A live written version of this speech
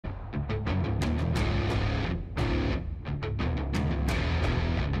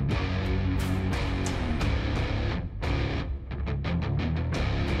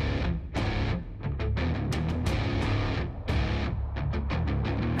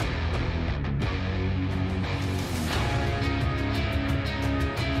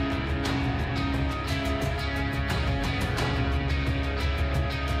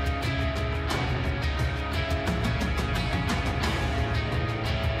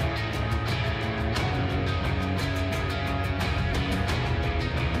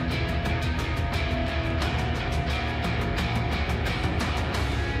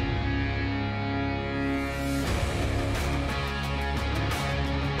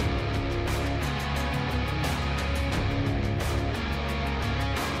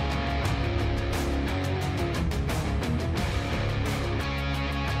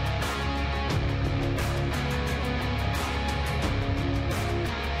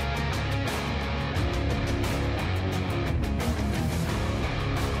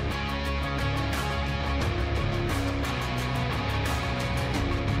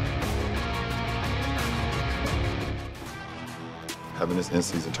having this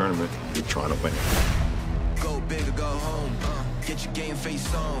in-season tournament, we're trying to win it. Go big or go home. Get your game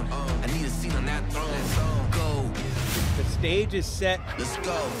face on. I need a seat on that throne. Go. The stage is set. Let's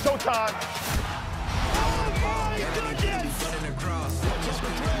go. Showtime!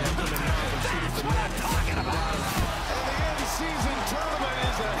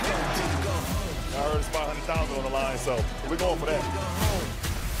 I heard it's about 100,000 on the line, so we're going for that.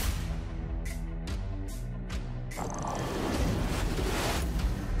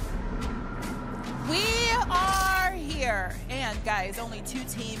 We are here, and guys, only 2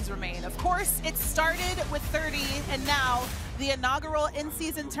 teams remain. Of course, it started with 30, and now the inaugural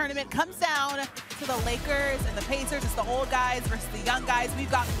in-season tournament comes down to the Lakers and the Pacers. It's the old guys versus the young guys.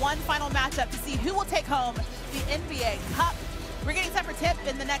 We've got one final matchup to see who will take home the NBA Cup. We're getting set for tip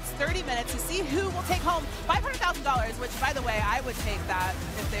in the next 30 minutes to see who will take home $500,000, which, by the way, I would take that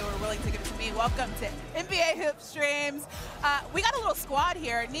if they were willing to give it to me. Welcome to NBA Hoop Streams. We got a little squad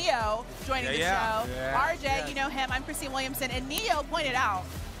here. Neo joining the show. RJ, you know him. I'm Christine Williamson. And Neo pointed out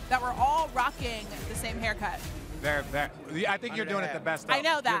that we're all rocking the same haircut. I think you're doing it the best. I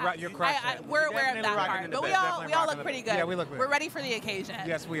know that. You're crushing it. We're aware of that part. But we all look pretty good. Yeah, we look good. We're ready for the occasion.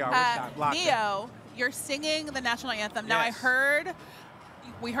 Yes, we are. We're Neo, you're singing the national anthem. Now, Yes.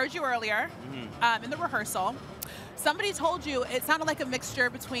 we heard you earlier in the rehearsal. Somebody told you it sounded like a mixture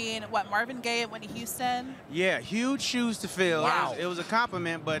between, what, Marvin Gaye and Whitney Houston? Yeah, huge shoes to fill. Wow. It was a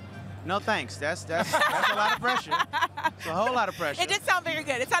compliment, but no thanks. That's a lot of pressure. It's a whole lot of pressure. It did sound very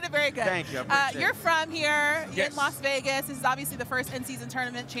good. It sounded very good. Thank you. I appreciate You're it. from here Yes. in Las Vegas. This is obviously the first in-season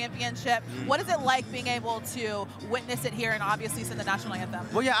tournament championship. What is it like being able to witness it here and obviously sing the national anthem?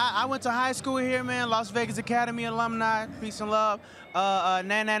 Well, yeah, I went to high school here, man. Las Vegas Academy alumni. Peace and love.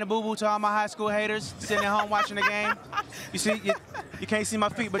 Nana and boo boo to all my high school haters sitting at home watching the game. You see, you can't see my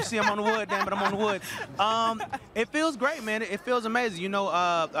feet, but you see I'm on the wood. Damn it, I'm on the wood. It feels great, man. It feels amazing. You know,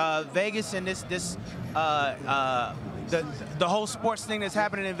 Vegas and the whole sports thing that's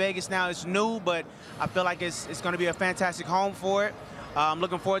happening in Vegas now is new, but I feel like it's going to be a fantastic home for it. I'm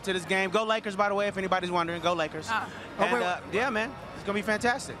looking forward to this game. Go Lakers, by the way, if anybody's wondering. Go Lakers. Yeah, man. It's going to be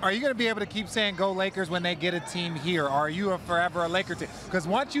fantastic. Are you going to be able to keep saying go Lakers when they get a team here? Or are you forever a Laker team? Because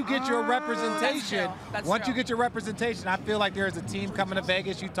once you get your representation, you get your representation, I feel like there's a team coming to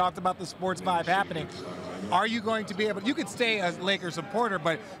Vegas. You talked about the sports vibe happening. Are you going to be able? You could stay a Lakers supporter,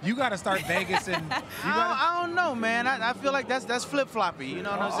 but you got to start Vegas and. I don't know, man. I feel like that's flip-floppy. You know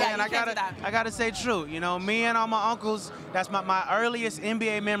what I'm saying? I gotta say true. You know, me and all my uncles. That's my earliest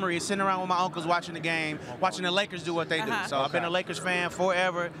NBA memory is sitting around with my uncles watching the game, watching the Lakers do what they do. So I've been a Lakers fan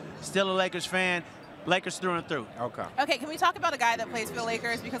forever. Still a Lakers fan. Lakers through and through. Okay, can we talk about a guy that plays for the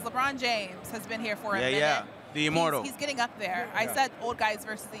Lakers? Because LeBron James has been here for a minute. Yeah. The immortal. He's getting up there. I said old guys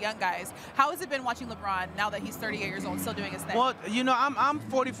versus the young guys. How has it been watching LeBron now that he's 38 years old, still doing his thing? Well, you know, I'm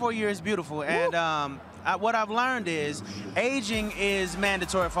 44 years beautiful, and what I've learned is aging is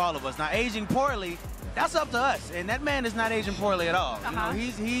mandatory for all of us. Now, aging poorly, that's up to us, and that man is not aging poorly at all. You know,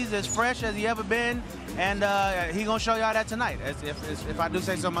 he's as fresh as he ever been, and he's gonna show y'all that tonight. If I do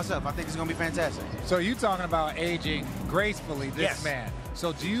say so myself, I think it's gonna be fantastic. So you talking about aging gracefully, this man.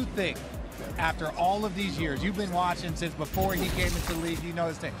 So do you think, after all of these years, you've been watching since before he came into the league, you know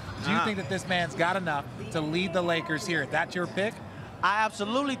his thing. Do you think that this man's got enough to lead the Lakers here? That's your pick? I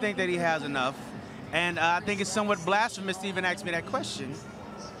absolutely think that he has enough, and I think it's somewhat blasphemous to even ask me that question.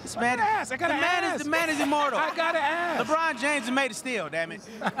 This man, the man is immortal. I gotta ask. LeBron James made a steal, damn it.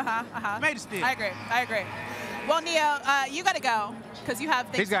 Made a steal. I agree. Well, Neo, you got to go because you have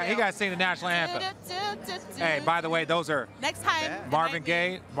things to do. He got to sing the national anthem. Hey, by the way, those are next time. Marvin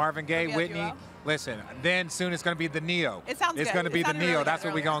Gaye, Whitney. Listen, then soon it's going to be the Neo. It sounds good. It's going to be the Neo. Really That's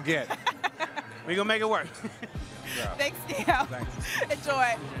what we're going to get. We're going to make it work. Thanks, Neo.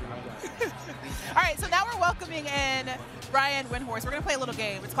 Enjoy. All right, so now we're welcoming in Brian Windhorst. We're going to play a little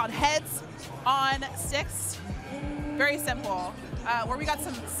game. It's called Heads on Sticks. Very simple. Where we got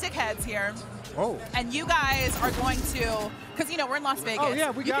some stick heads here. Oh. And you guys are going to, because, you know, we're in Las Vegas. Oh,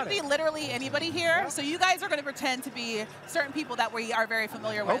 yeah, we got it. You can be literally anybody here. So you guys are going to pretend to be certain people that we are very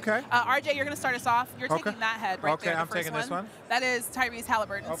familiar with. Okay. RJ, you're going to start us off. You're taking that head right there. Okay, I'm taking this one. That is Tyrese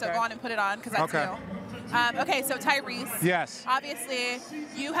Haliburton. Okay. So go on and put it on because that's new. Okay, so Tyrese. Yes. Obviously,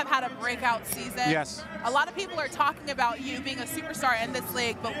 you have had a breakout season. Yes. A lot of people are talking about you being a superstar in this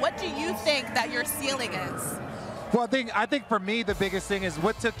league, but what do you think that your ceiling is? Well, I think for me, the biggest thing is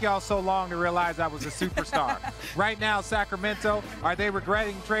what took y'all so long to realize I was a superstar. Right now, Sacramento, are they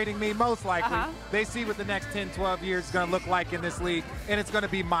regretting trading me? Most likely. They see what the next 10, 12 years is going to look like in this league, and it's going to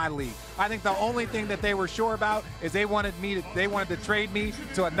be my league. I think the only thing that they were sure about is they wanted to trade me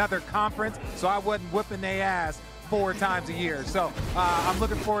to another conference so I wasn't whipping their ass 4 times a year. So I'm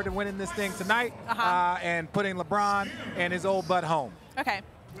looking forward to winning this thing tonight and putting LeBron and his old butt home. Okay.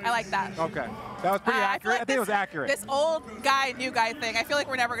 I like that. Okay. That was pretty accurate. I think it was accurate. This old guy, new guy thing, I feel like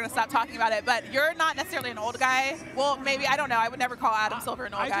we're never going to stop talking about it, but you're not necessarily an old guy. Well, maybe, I don't know. I would never call Adam Silver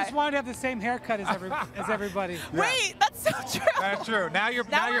an old guy. I just wanted to have the same haircut as everybody. Yeah. Wait, that's so true. That's true. Now you're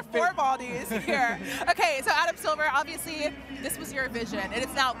four baldies here. Okay, so Adam Silver, obviously, this was your vision, and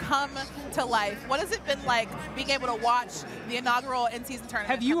it's now come to life. What has it been like being able to watch the inaugural in-season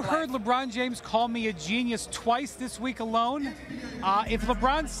tournament? Have you heard LeBron James call me a genius twice this week alone? If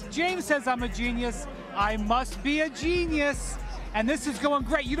LeBron James says I'm a genius, I must be a genius. And this is going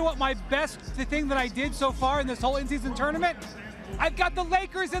great. You know what the thing that I did so far in this whole in-season tournament? I've got the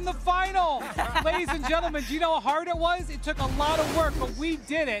Lakers in the final. Ladies and gentlemen, do you know how hard it was? It took a lot of work, but we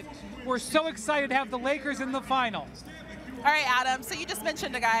did it. We're so excited to have the Lakers in the final. All right, Adam, so you just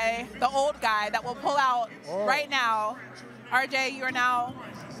mentioned a guy, the old guy, that will pull out right now. RJ, you are now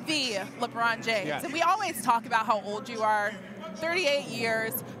the LeBron James. Yes. And we always talk about how old you are. 38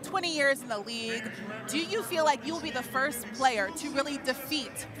 years, 20 years in the league. Do you feel like you'll be the first player to really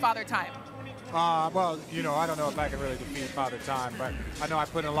defeat Father Time? Well, you know, I don't know if I can really defeat Father Time, but I know I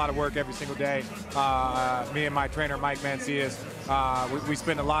put in a lot of work every single day. Me and my trainer, Mike Mancias, we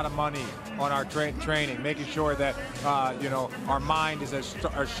spend a lot of money on our training, making sure that, you know, our mind is as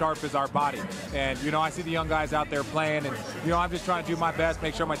sharp as our body. And, you know, I see the young guys out there playing, and, you know, I'm just trying to do my best,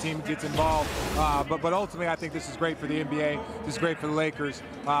 make sure my team gets involved. But ultimately, I think this is great for the NBA. This is great for the Lakers,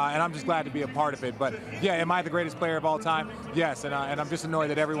 and I'm just glad to be a part of it. But, yeah, am I the greatest player of all time? Yes, and I'm just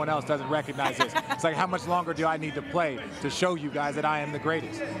annoyed that everyone else doesn't recognize this. It's like, how much longer do I need to play to show you guys that I am the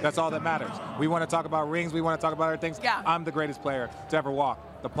greatest? That's all that matters. We want to talk about rings. We want to talk about other things. Yeah. I'm the greatest player to ever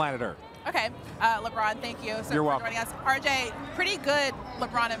walk the planet Earth. Okay, LeBron, thank you so for joining us. RJ, pretty good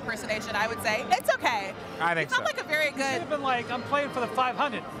LeBron impersonation, I would say. It's okay. I think it's not like a very good. It's been like, I'm playing for the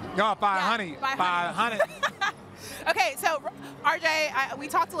 500. No, 500. 500. Okay, so RJ, we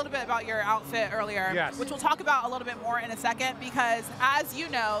talked a little bit about your outfit earlier, yes, which we'll talk about a little bit more in a second, because as you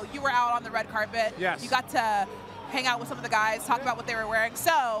know, you were out on the red carpet. Yes. You got to hang out with some of the guys, talk about what they were wearing.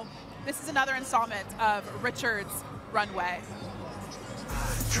 So this is another installment of Richard's Runway.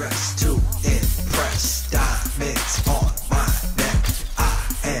 Dress to impress, diamonds on my neck.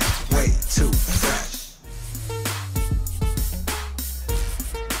 I am way too fresh.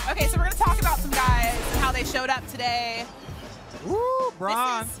 Okay, so we're going to talk about some guys and how they showed up today. Woo,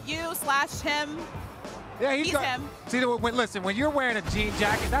 Bron. This is you/him. Yeah, he's him. See, listen, when you're wearing a jean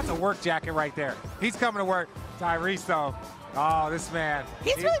jacket, that's a work jacket right there. He's coming to work. Tyrese, though. Oh, this man.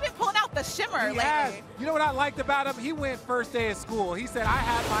 He's really been pulling out the shimmer lately. Has. You know what I liked about him? He went first day of school. He said, I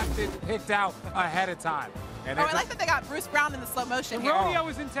had my fit picked out ahead of time. And I like that they got Bruce Brown in the slow motion here. Rodeo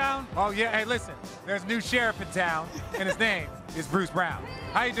was in town. Oh, yeah. Hey, listen, there's a new sheriff in town, and his name is Bruce Brown.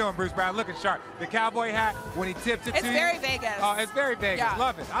 How you doing, Bruce Brown? Looking sharp. The cowboy hat, when he tips it to you. It's very Vegas. Oh, it's very Vegas. Yeah.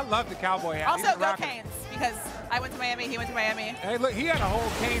 Love it. I love the cowboy hat. Also, go Canes, because I went to Miami, he went to Miami. Hey, look, he had a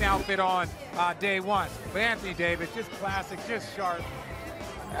whole Kane outfit on day one. But Anthony Davis, just classic, just sharp.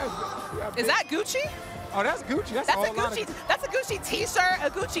 Is that Gucci? Oh, that's Gucci. That's a Gucci T-shirt, a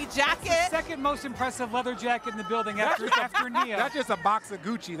Gucci jacket. That's the second most impressive leather jacket in the building after Nia. That's just a box of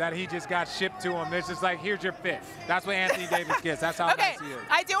Gucci that he just got shipped to him. It's just like, here's your fit. That's what Anthony Davis gets. That's how nice he is.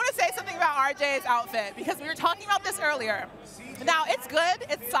 I do want to say something about RJ's outfit, because we were talking about this earlier. Now, it's good,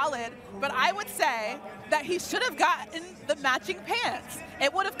 it's solid, but I would say that he should have gotten the matching pants.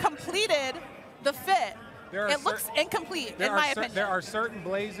 It would have completed the fit. It looks incomplete, in my opinion. There are certain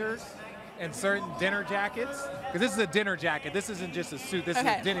blazers and certain dinner jackets, because this is a dinner jacket. This isn't just a suit. This is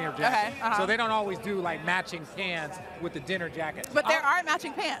a dinner jacket. So they don't always do like matching pants with the dinner jacket. But there are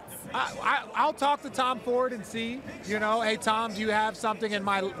matching pants. I'll talk to Tom Ford and see, you know, hey, Tom, do you have something in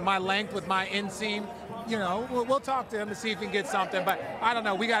my length with my inseam? You know, we'll talk to him to see if we can get something. But I don't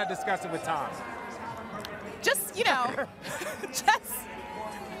know. We got to discuss it with Tom. Just, you know, just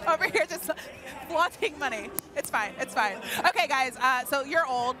over here, just flaunting money. It's fine. It's fine. Okay, guys, so you're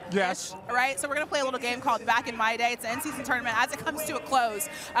old. Yes. Right? So we're going to play a little game called Back in My Day. It's an in-season tournament. As it comes to a close,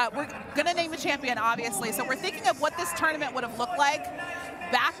 we're going to name a champion, obviously. So we're thinking of what this tournament would have looked like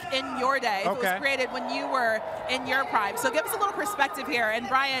back in your day. If it was created when you were in your prime. So give us a little perspective here. And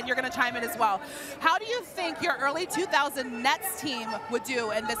Brian, you're going to chime in as well. How do you think your early 2000 Nets team would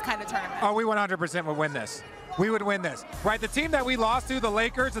do in this kind of tournament? Oh, we 100% would win this. We would win this. Right, the team that we lost to, the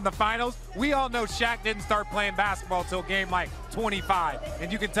Lakers, in the finals, we all know Shaq didn't start playing basketball till game like 25, and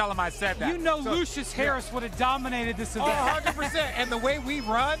you can tell him I said that. You know, Lucius Harris would have dominated this event. Oh, 100%. And the way we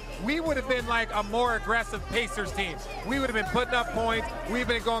run, we would have been like a more aggressive Pacers team. We would have been putting up points. We've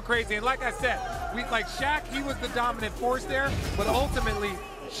been going crazy. And like I said, like Shaq, he was the dominant force there, but ultimately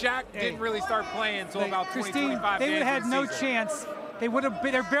Shaq didn't really start playing until about 20, 25 they days would have had no season. chance. They would have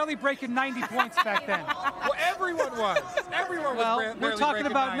been, they're barely breaking 90 points back then. Well, everyone was. Everyone was barely we're talking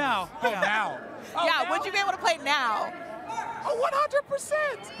breaking about 90. now. Oh, now. Oh, Yeah, now? would you be able to play now? Oh,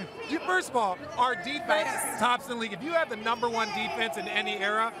 100%. First of all, our defense tops in the league. If you have the #1 defense in any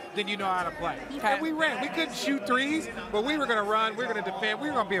era, then you know how to play. Okay. And we ran. We couldn't shoot threes, but we were going to run. We were going to defend. We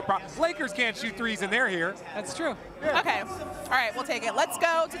were going to be a problem. Lakers can't shoot threes, and they're here. That's true. Yeah. Okay. All right, we'll take it. Let's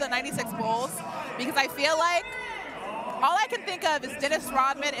go to the 96 Bulls because I feel like all I can think of is Dennis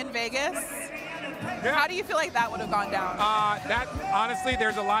Rodman in Vegas. Yeah. How do you feel like that would have gone down? That honestly,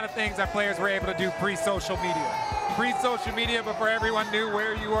 there's a lot of things that players were able to do pre-social media. Pre-social media, before everyone knew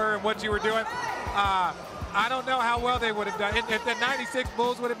where you were and what you were doing. I don't know how well they would have done. If the 96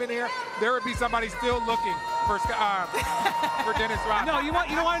 Bulls would have been here, there would be somebody still looking for Dennis Rodman. No, you want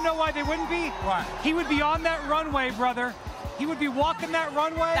to know why they wouldn't be? Why? He would be on that runway, brother. He would be walking that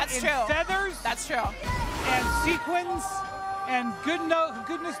runway That's in true. feathers That's true. and sequins and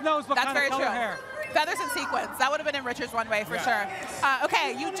goodness knows what That's kind very of color true. hair. Feathers and sequins. That would have been in Richard's runway for sure.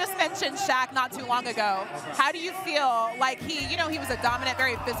 Okay, you just mentioned Shaq not too long ago. How do you feel like he was a dominant,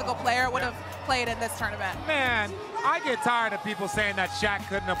 very physical player, would have played in this tournament? Man, I get tired of people saying that Shaq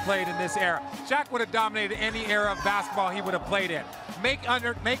couldn't have played in this era. Shaq would have dominated any era of basketball he would have played in. Make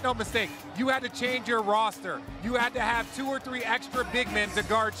no mistake, you had to change your roster. You had to have 2 or 3 extra big men to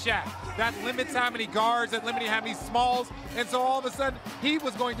guard Shaq. That limits how many guards, that limits how many smalls, and so all of a sudden, he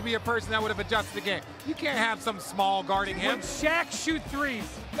was going to be a person that would have adjusted the game. You can't have some small guarding him. Would Shaq shoot threes?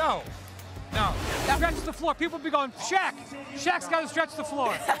 No. No. Stretch the floor. People would be going, Shaq's got to stretch the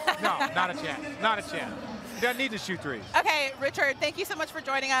floor. No, not a chance. Not a chance. He doesn't need to shoot threes. Okay, Richard, thank you so much for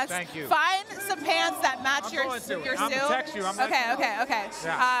joining us. Thank you. Find some pants that match I'm your going to. suit. I'm gonna text you. I'm gonna Okay.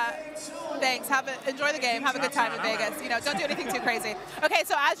 Yeah. Thanks. Enjoy the game. Have a good time in Vegas. Don't do anything too crazy. Okay,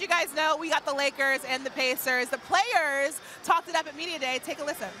 so as you guys know, we got the Lakers and the Pacers. The players talked it up at Media Day. Take a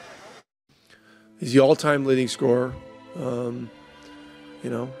listen. He's the all-time leading scorer. And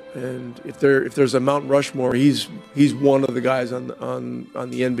if there's a Mount Rushmore, he's one of the guys on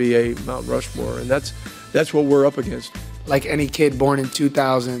the NBA Mount Rushmore, and that's what we're up against. Like any kid born in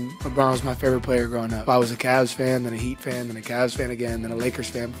 2000, LeBron was my favorite player growing up. I was a Cavs fan, then a Heat fan, then a Cavs fan again, then a Lakers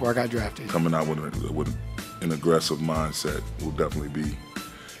fan before I got drafted. Coming out with an aggressive mindset will definitely be,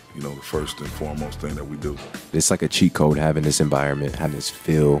 the first and foremost thing that we do. It's like a cheat code having this environment, having this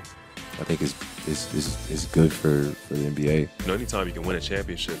feel. I think is good for the NBA. Anytime you can win a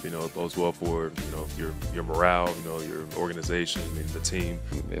championship, it bodes well for your morale, your organization, the team.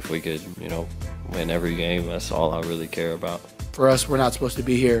 If we could, win every game, that's all I really care about. For us, we're not supposed to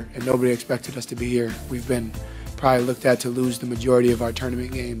be here, and nobody expected us to be here. We've been probably looked at to lose the majority of our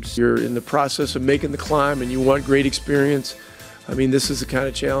tournament games. You're in the process of making the climb, and you want great experience. I mean, this is the kind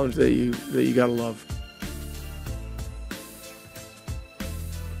of challenge that you gotta love.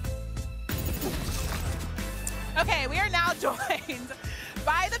 Okay, we are now joined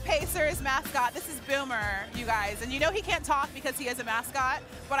by the Pacers mascot. This is Boomer, you guys. And he can't talk because he is a mascot,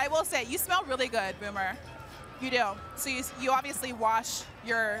 but I will say, you smell really good, Boomer. You do. So you obviously wash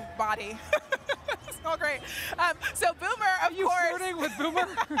your body. You smell great. So Boomer, of course. Are you flirting with Boomer?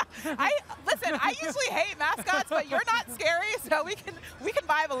 Listen, I usually hate mascots, but you're not scary, so we can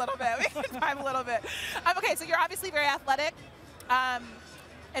vibe a little bit. Okay, so you're obviously very athletic.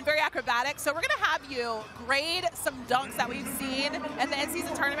 And very acrobatic. So we're gonna have you grade some dunks that we've seen in the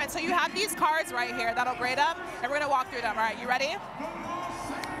in-season tournament. So you have these cards right here that'll grade them, and we're gonna walk through them. All right, you ready?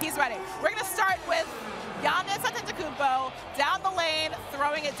 He's ready. We're gonna start with Giannis Antetokounmpo down the lane,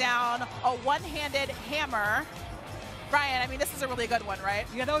 throwing it down, a one-handed hammer. Brian, this is a really good one, right?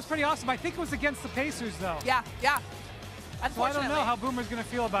 Yeah, that was pretty awesome. I think it was against the Pacers, though. Yeah. So I Unfortunately. don't know how Boomer's gonna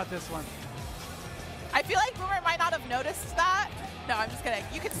feel about this one. I feel like Boomer might not have noticed that. No, I'm just kidding.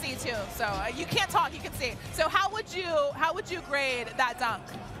 You can see too. So you can't talk, you can see. So how would you grade that dunk?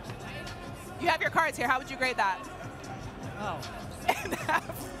 You have your cards here. How would you grade that? Oh.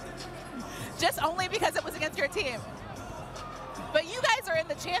 Just only because it was against your team. But you guys are in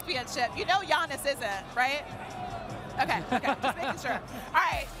the championship. Giannis isn't, right? Okay, just making sure. All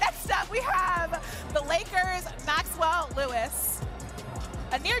right, next up we have the Lakers, Maxwell Lewis.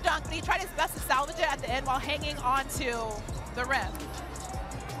 A near dunk, but he tried his best to salvage it at the end while hanging onto the rim.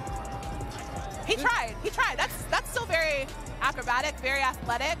 He tried. That's still very acrobatic, very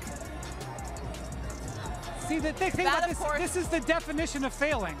athletic. See, the thing about this is the definition of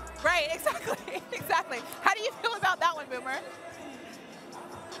failing. Right, exactly. How do you feel about that one, Boomer?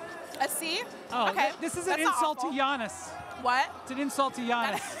 A C? Oh, okay. This is an insult to Giannis. What? It's an insult to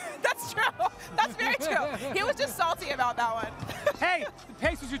Giannis. That's true. That's very true. He was just salty about that one. Hey, the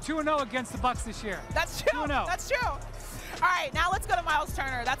Pacers are 2-0 against the Bucks this year. That's true. 2-0. That's true. All right, now let's go to Miles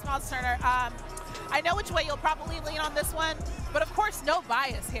Turner. That's Miles Turner. I know which way you'll probably lean on this one, but of course, no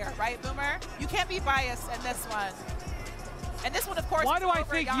bias here, right, Boomer? You can't be biased in this one. And this one, of course. Why do I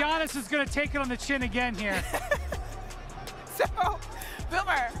think Giannis is going to take it on the chin again here? So,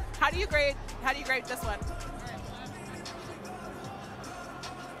 Boomer, how do you grade this one?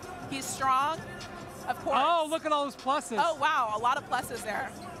 He's strong, of course. Oh, look at all those pluses. Oh, wow, a lot of pluses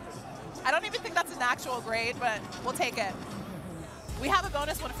there. I don't even think that's an actual grade, but we'll take it. We have a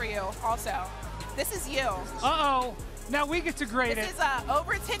bonus one for you also. This is you. Uh-oh. Now we get to grade it. This is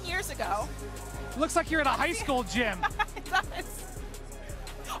over 10 years ago. Looks like you're in a high school gym. It does.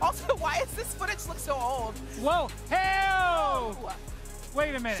 Also, why does this footage look so old? Whoa. Hey! Whoa.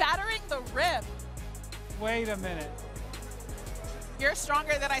 Wait a minute. Shattering the rim. Wait a minute. You're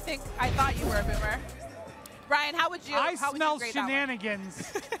stronger than I thought you were, Boomer. Brian, how would you grade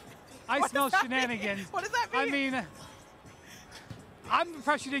shenanigans. I smell shenanigans. What does that mean? I mean, I'm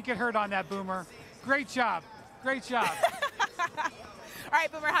impressed you didn't get hurt on that, Boomer. Great job. Great job. All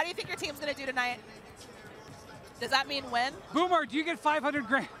right, Boomer, how do you think your team's going to do tonight? Does that mean win? Boomer, do you get 500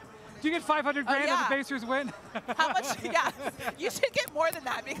 grand? Do you get 500 grand if the Pacers win? How much? Yeah, you should get more than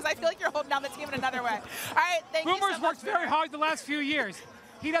that because I feel like you're holding down the team in another way. All right, thank you so much. Boomer's worked very hard the last few years.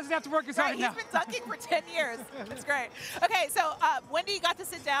 He doesn't have to work as hard now. He's been dunking for 10 years. It's great. Okay, so Wendy got to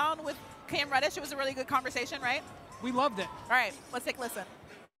sit down with Cam Reddish. It was a really good conversation, right? We loved it. All right, let's take a listen.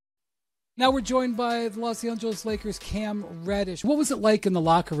 Now we're joined by the Los Angeles Lakers' Cam Reddish. What was it like in the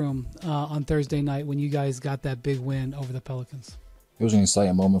locker room on Thursday night when you guys got that big win over the Pelicans? It was an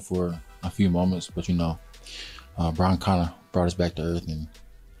exciting moment for a few moments, but Brian kind of brought us back to earth and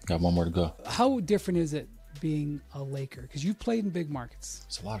got one more to go. How different is it being a Laker? Because you've played in big markets.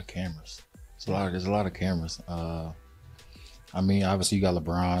 It's a lot of cameras. There's a lot of cameras. I mean, obviously you got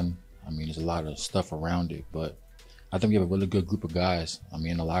LeBron. I mean, there's a lot of stuff around it, but I think we have a really good group of guys. I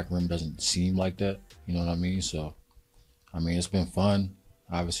mean, the locker room doesn't seem like that. You know what I mean? So, I mean, it's been fun.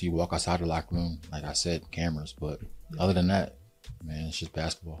 Obviously, you walk outside the locker room, like I said, cameras. But other than that, man, it's just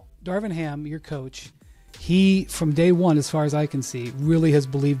basketball. Darvin Ham, your coach, he, from day one, as far as I can see, really has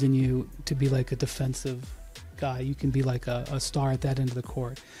believed in you to be like a defensive guy. You can be like a star at that end of the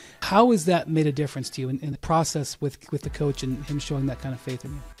court. How has that made a difference to you in the process with the coach and him showing that kind of faith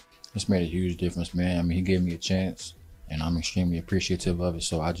in you? It's made a huge difference, man. I mean, he gave me a chance, and I'm extremely appreciative of it.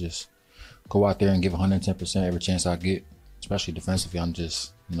 So I just go out there and give 110% every chance I get, especially defensively. I'm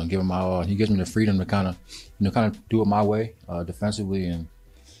just, giving my all. He gives me the freedom to kind of do it my way defensively and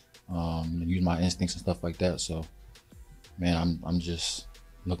use my instincts and stuff like that. So, man, I'm just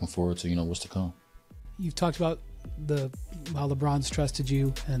looking forward to what's to come. You've talked about how LeBron's trusted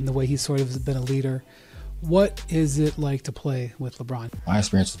you and the way he's sort of been a leader. What is it like to play with LeBron? My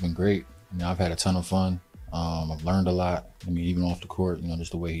experience has been great. I mean, I've had a ton of fun. I've learned a lot. I mean, even off the court,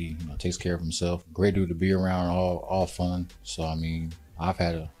 just the way he takes care of himself. Great dude to be around, all fun. So, I mean, I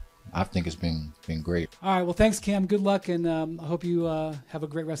think it's been great. All right, well, thanks, Cam. Good luck, and I hope you have a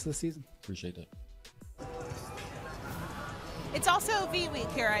great rest of the season. Appreciate that. It's also V Week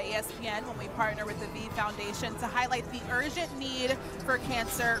here at ESPN when we partner with the V Foundation to highlight the urgent need for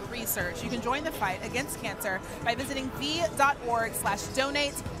cancer research. You can join the fight against cancer by visiting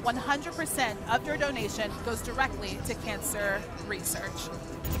v.org/donate. 100% of your donation goes directly to cancer research.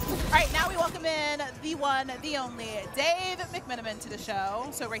 All right, now we welcome in the one, the only, Dave McMenamin to the show.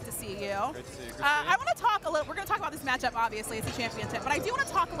 So great to see you. Great to see you. I want to talk a little, we're going to talk about this matchup, obviously, it's a championship, but I do want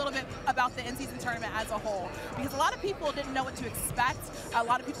to talk a little bit about the in-season tournament as a whole, because a lot of people didn't know what to expect. A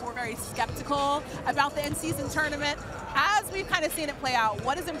lot of people were very skeptical about the in-season tournament. As we've kind of seen it play out,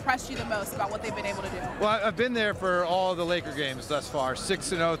 what has impressed you the most about what they've been able to do? Well, I've been there for all the Laker games thus far,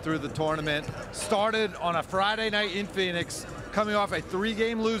 6-0 through the tournament. Started on a Friday night in Phoenix, coming off a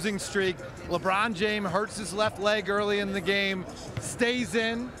 3-game losing streak. LeBron James hurts his left leg early in the game, stays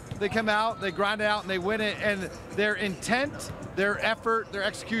in, they come out, they grind it out, and they win it. And their intent, their effort, their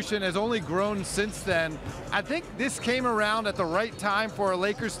execution has only grown since then. I think this came around at the right time for a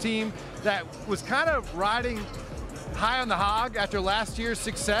Lakers team that was kind of riding high on the hog after last year's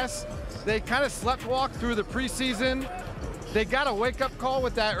success. They kind of sleptwalked through the preseason. They got a wake-up call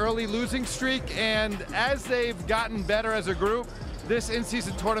with that early losing streak, and as they've gotten better as a group, this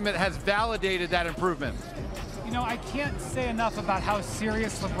in-season tournament has validated that improvement. I can't say enough about how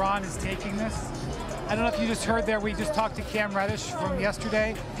serious LeBron is taking this. I don't know if you just heard there, we just talked to Cam Reddish from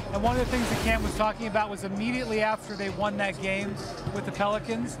yesterday, and one of the things that Cam was talking about was immediately after they won that game with the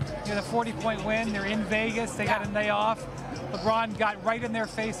Pelicans, the 40-point win, they're in Vegas, they got a day off. LeBron got right in their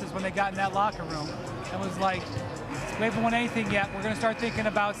faces when they got in that locker room and was like, we haven't won anything yet. We're going to start thinking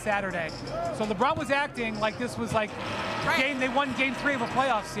about Saturday. So LeBron was acting like this was like game. They won Game 3 of a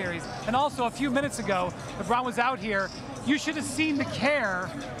playoff series. And also a few minutes ago, LeBron was out here. You should have seen the care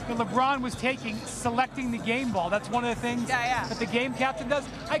that LeBron was taking selecting the game ball. That's one of the things that the game captain does.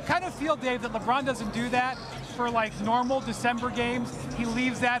 I kind of feel, Dave, that LeBron doesn't do that for like normal December games. He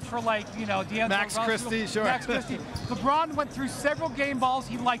leaves that for like, you know, D'Angelo Max Russell, Christie, sure. Max Christie. LeBron went through several game balls.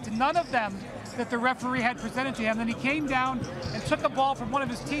 He liked none of them that the referee had presented to him. Then he came down and took a ball from one of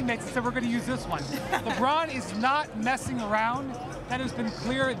his teammates and said, we're going to use this one. LeBron is not messing around. That has been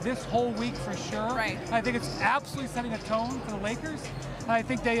clear this whole week for sure. Right. I think it's absolutely setting a tone for the Lakers. And I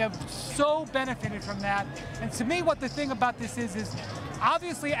think they have so benefited from that. And to me, what the thing about this is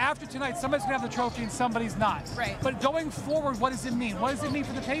obviously after tonight, somebody's going to have the trophy and somebody's not. Right. But going forward, what does it mean? What does it mean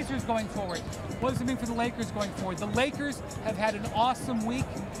for the Pacers going forward? What does it mean for the Lakers going forward? The Lakers have had an awesome week,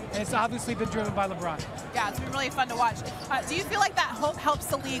 and it's obviously been driven by LeBron. Yeah, it's been really fun to watch. Do you feel like that helps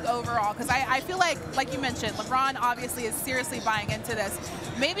the league overall? Because I feel like you mentioned, LeBron obviously is seriously buying into this.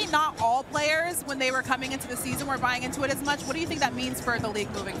 Maybe not all players, when they were coming into the season, were buying into it as much. What do you think that means for the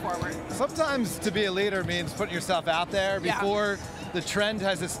league moving forward? Sometimes to be a leader means putting yourself out there before the trend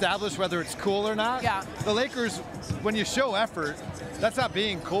has established whether it's cool or not. Yeah. The Lakers, when you show effort, that's not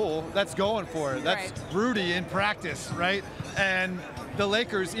being cool, that's going for it. That's Rudy in practice, right? And the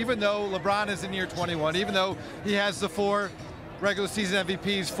Lakers, even though LeBron is in year 21, even though he has the 4 regular season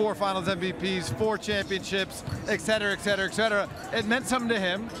MVPs, 4 finals MVPs, 4 championships, et cetera, et cetera, et cetera, it meant something to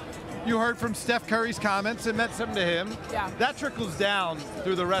him. You heard from Steph Curry's comments, it meant something to him. Yeah. That trickles down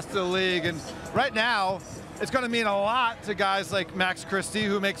through the rest of the league, and right now, it's going to mean a lot to guys like Max Christie,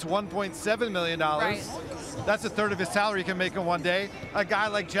 who makes $1.7 million. Right. That's a third of his salary he can make in one day. A guy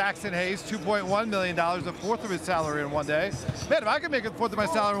like Jackson Hayes, $2.1 million, a fourth of his salary in one day. Man, if I could make a fourth of my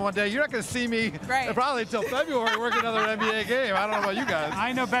salary in one day, you're not going to see me probably until February work another NBA game. I don't know about you guys.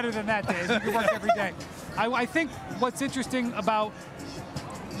 I know better than that, Dave. You can work every day. I think what's interesting about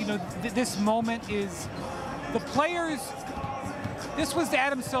this moment is the players. This was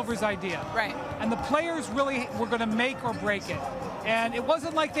Adam Silver's idea. Right. And the players really were going to make or break it. And it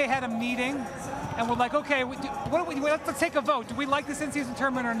wasn't like they had a meeting and were like, okay, let's take a vote. Do we like this in-season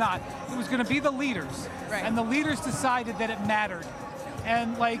tournament or not? It was going to be the leaders. Right. And the leaders decided that it mattered.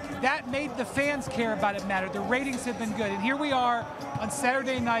 And like that made the fans care about it mattered. The ratings have been good. And here we are on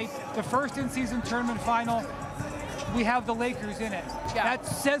Saturday night, the first in-season tournament final. We have the Lakers in it. Yeah. That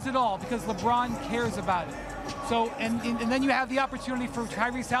says it all because LeBron cares about it. So, and then you have the opportunity for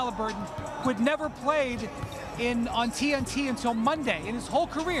Tyrese Haliburton, who had never played on TNT until Monday in his whole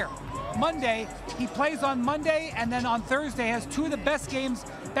career. Monday, he plays on Monday, and then on Thursday has 2 of the best games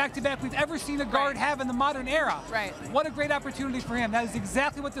back-to-back we've ever seen a guard have in the modern era. Right. What a great opportunity for him. That is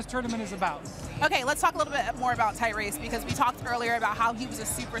exactly what this tournament is about. Okay, let's talk a little bit more about Tyrese, because we talked earlier about how he was a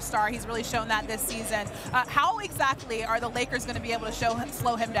superstar. He's really shown that this season. How exactly are the Lakers going to be able to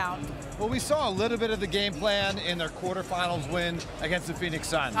slow him down? Well, we saw a little bit of the game plan in their quarterfinals win against the Phoenix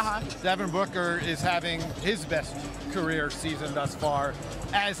Suns. Devin Booker is having his best career season thus far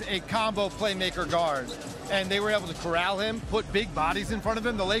as a combo playmaker guard. And they were able to corral him, put big bodies in front of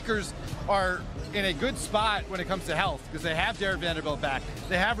him. The Lakers are in a good spot when it comes to health because they have Jared Vanderbilt back.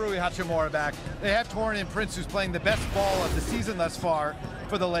 They have Rui Hachimura back. They have Taurean Prince, who's playing the best ball of the season thus far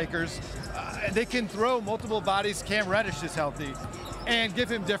for the Lakers. They can throw multiple bodies. Cam Reddish is healthy and give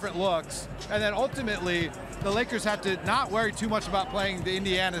him different looks. And then ultimately, the Lakers have to not worry too much about playing the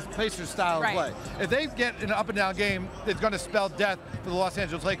Indiana Pacers style of play. If they get an up and down game, it's going to spell death for the Los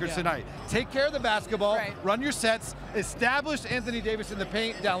Angeles Lakers tonight. Take care of the basketball, run your sets, establish Anthony Davis in the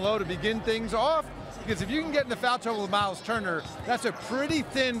paint down low to begin things off. Because if you can get into foul trouble with Miles Turner, that's a pretty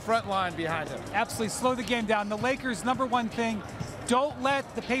thin front line behind him. Absolutely, slow the game down. The Lakers' #1 thing, don't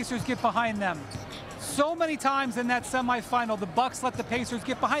let the Pacers get behind them. So many times in that semifinal, the Bucks let the Pacers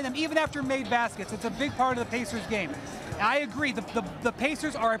get behind them, even after made baskets. It's a big part of the Pacers game. I agree, the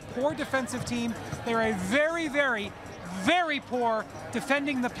Pacers are a poor defensive team. They're a very, very, very poor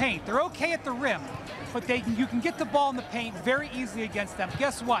defending the paint. They're okay at the rim, but you can get the ball in the paint very easily against them.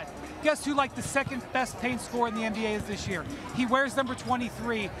 Guess what? Guess who the second best paint scorer in the NBA is this year? He wears number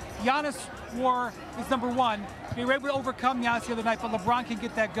 23. Giannis wore his #1. They were able to overcome Giannis the other night, but LeBron can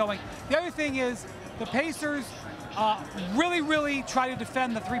get that going. The other thing is, the Pacers really, really try to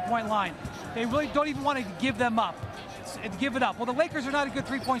defend the three-point line. They really don't even want to give it up. Well, the Lakers are not a good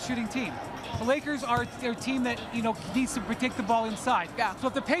three-point shooting team. The Lakers are a team that needs to protect the ball inside. Yeah. So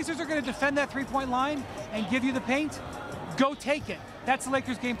if the Pacers are going to defend that three-point line and give you the paint, go take it. That's the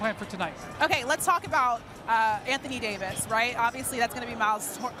Lakers' game plan for tonight. Okay, let's talk about Anthony Davis, right? Obviously, that's going to be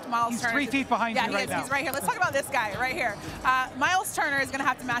Miles He's Turner. 3 feet behind you right now. He's right here. Let's talk about this guy right here. Miles Turner is going to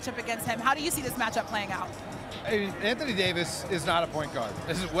have to match up against him. How do you see this matchup playing out? I mean, Anthony Davis is not a point guard.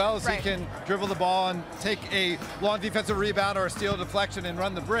 As well as he can dribble the ball and take a long defensive rebound or a steal deflection and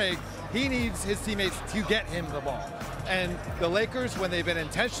run the break, he needs his teammates to get him the ball. And the Lakers, when they've been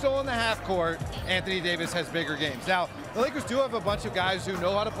intentional in the half court, Anthony Davis has bigger games. Now, the Lakers do have a bunch of guys who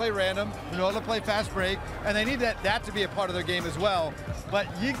know how to play random, who know how to play fast break, and they need that to be a part of their game as well. But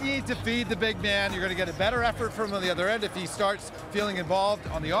you need to feed the big man. You're going to get a better effort from him on the other end if he starts feeling involved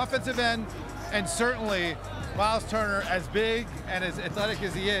on the offensive end. And certainly, Miles Turner, as big and as athletic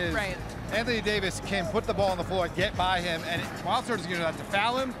as he is, Anthony Davis can put the ball on the floor, get by him, and Miles Turner's going to have to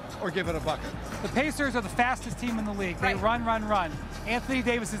foul him or give it a bucket. The Pacers are the fastest team in the league. They run, run, run. Anthony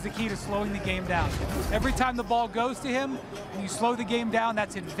Davis is the key to slowing the game down. Every time the ball goes to him and you slow the game down,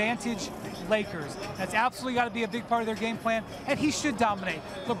 that's advantage Lakers. That's absolutely got to be a big part of their game plan, and he should dominate.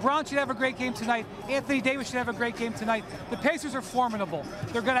 LeBron should have a great game tonight. Anthony Davis should have a great game tonight. The Pacers are formidable.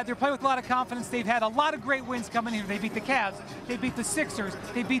 They're playing with a lot of confidence. They've had a lot of great wins coming here. They beat the Cavs. They beat the Sixers.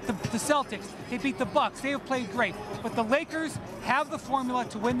 They beat the Celtics. They beat the Bucks. They have played great. But the Lakers have the formula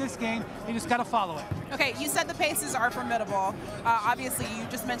to win this game. They just got to follow it. Okay, you said the Pacers are formidable. Obviously, you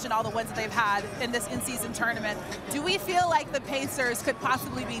just mentioned all the wins that they've had in this in-season tournament. Do we feel like the Pacers could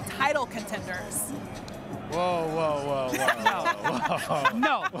possibly be title contenders? Whoa.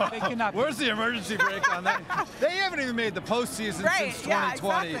 No, they cannot. Where's the emergency brake on that? They haven't even made the postseason since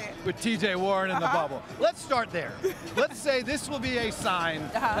 2020 with TJ Warren in the bubble. Let's start there. Let's say this will be a sign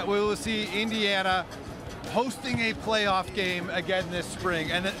that we will see Indiana hosting a playoff game again this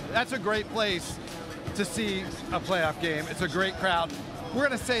spring. And that's a great place to see a playoff game. It's a great crowd. We're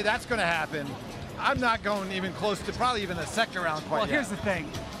going to say that's going to happen. I'm not going even close to probably even the second round quite yet. Well, here's the thing.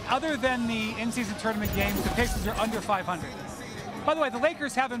 Other than the in-season tournament games, the Pacers are under 500. By the way, the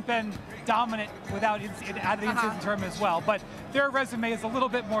Lakers haven't been dominant out of the in-season tournament as well, but their resume is a little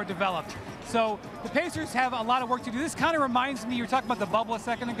bit more developed. So the Pacers have a lot of work to do. This kind of reminds me, you were talking about the bubble a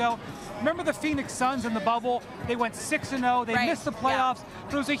second ago. Remember the Phoenix Suns in the bubble? They went 6-0. They missed the playoffs,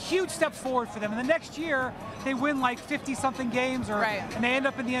 but it was a huge step forward for them. And the next year, they win like 50-something games, and they end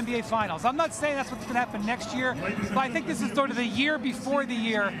up in the NBA Finals. I'm not saying that's what's going to happen next year, but I think this is sort of the year before the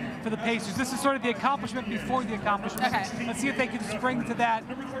year for the Pacers. This is sort of the accomplishment before the accomplishment. Let's see if they can spring to that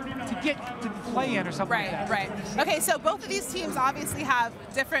to get to play in or something like that. Okay, so both of these teams obviously have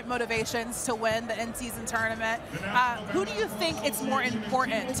different motivations to win the in-season tournament. Who do you think it's more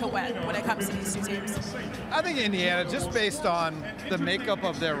important to win when it comes to these two teams? I think Indiana, just based on the makeup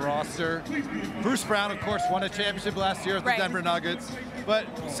of their roster. Bruce Brown, of course, won a championship last year with the Denver Nuggets, but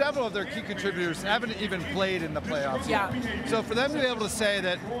several of their key contributors haven't even played in the playoffs yet. So for them to be able to say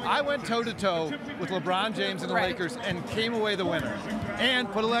that I went toe-to-toe with LeBron James and the Lakers and came away the winner, and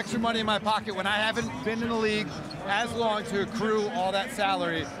put a little extra money in my pocket when I haven't been in the league as long to accrue all that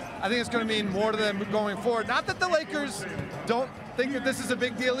salary, I think it's going to mean more to them going forward. Not that the Lakers don't think that this is a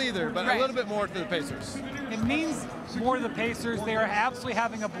big deal either, but a little bit more to the Pacers. It means more to the Pacers. They are absolutely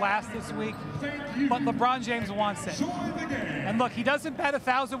having a blast this week, but LeBron James wants it. And look, he doesn't bat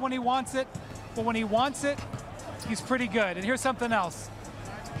 1,000 when he wants it, but when he wants it, he's pretty good. And here's something else.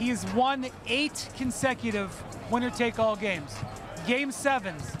 He has won 8 consecutive winner-take-all games. Game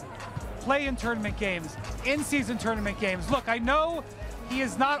 7s, play-in tournament games, in-season tournament games. Look, I know he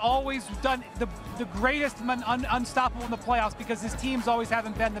has not always done the greatest unstoppable in the playoffs because his teams always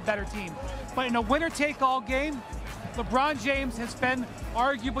haven't been the better team. But in a winner-take-all game, LeBron James has been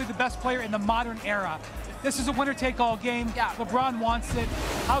arguably the best player in the modern era. This is a winner-take-all game. LeBron wants it.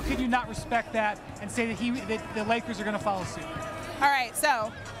 How can you not respect that and say that the Lakers are going to follow suit? All right,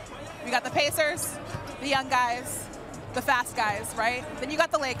 so we got the Pacers, the young guys, the fast guys, right? Then you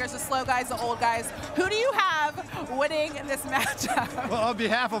got the Lakers, the slow guys, the old guys. Who do you have winning in this matchup? Well, on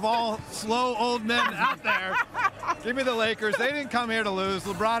behalf of all slow old men out there, give me the Lakers. They didn't come here to lose.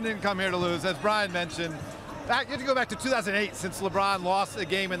 LeBron didn't come here to lose. As Brian mentioned, you have to go back to 2008 since LeBron lost a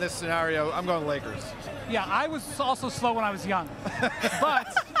game in this scenario. I'm going Lakers. Yeah, I was also slow when I was young.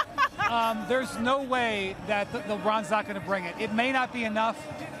 But there's no way that LeBron's not going to bring it. It may not be enough.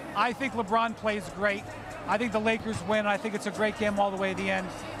 I think LeBron plays great. I think the Lakers win. I think it's a great game all the way to the end.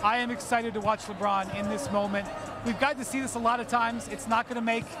 I am excited to watch LeBron in this moment. We've gotten to see this a lot of times. It's not going to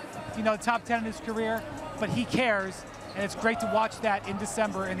make, the top 10 in his career, but he cares. and it's great to watch that in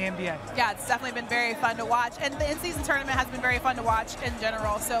December in the NBA. Yeah, it's definitely been very fun to watch, and the in-season tournament has been very fun to watch in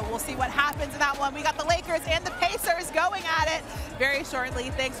general, so we'll see what happens in that one. We got the Lakers and the Pacers going at it very shortly.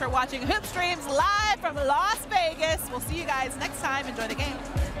 Thanks for watching Hoop Streams live from Las Vegas. We'll see you guys next time. Enjoy the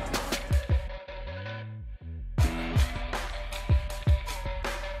game.